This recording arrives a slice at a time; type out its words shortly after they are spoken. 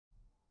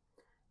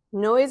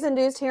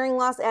Noise-induced hearing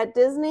loss at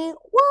Disney?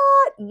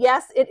 What?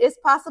 Yes, it is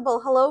possible.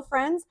 Hello,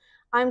 friends.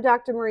 I'm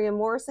Dr. Maria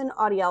Morrison,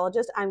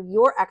 audiologist. I'm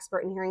your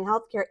expert in hearing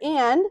healthcare,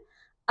 and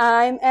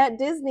I'm at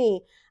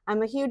Disney.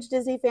 I'm a huge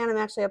Disney fan. I'm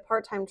actually a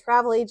part-time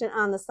travel agent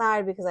on the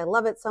side because I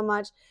love it so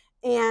much.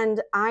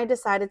 And I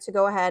decided to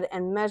go ahead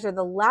and measure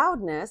the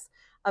loudness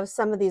of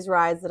some of these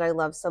rides that I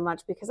love so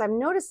much because I'm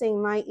noticing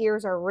my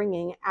ears are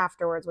ringing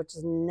afterwards, which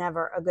is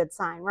never a good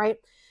sign, right?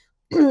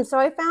 So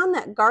I found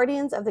that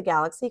Guardians of the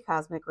Galaxy,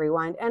 Cosmic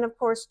Rewind, and of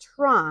course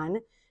Tron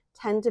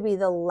tend to be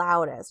the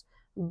loudest,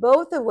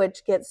 both of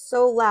which get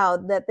so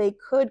loud that they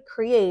could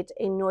create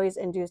a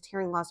noise-induced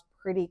hearing loss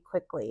pretty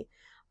quickly.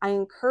 I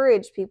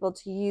encourage people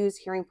to use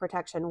hearing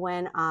protection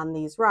when on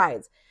these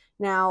rides.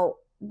 Now,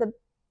 the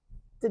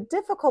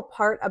difficult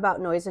part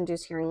about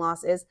noise-induced hearing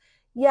loss is,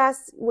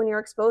 yes, when you're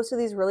exposed to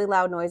these really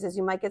loud noises,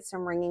 you might get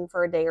some ringing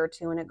for a day or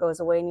two and it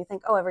goes away and you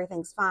think, oh,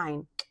 everything's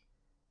fine.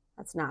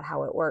 That's not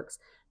how it works.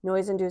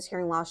 Noise-induced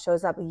hearing loss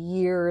shows up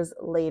years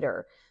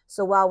later.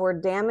 So while we're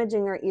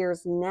damaging our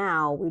ears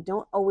now, we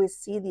don't always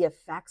see the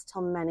effects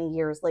till many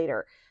years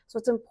later. So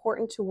it's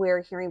important to wear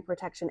hearing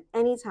protection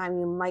anytime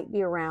you might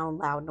be around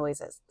loud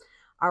noises.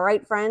 All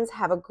right, friends,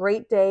 have a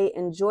great day.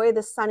 Enjoy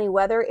the sunny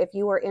weather if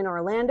you are in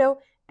Orlando,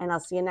 and I'll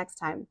see you next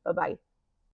time. Bye-bye.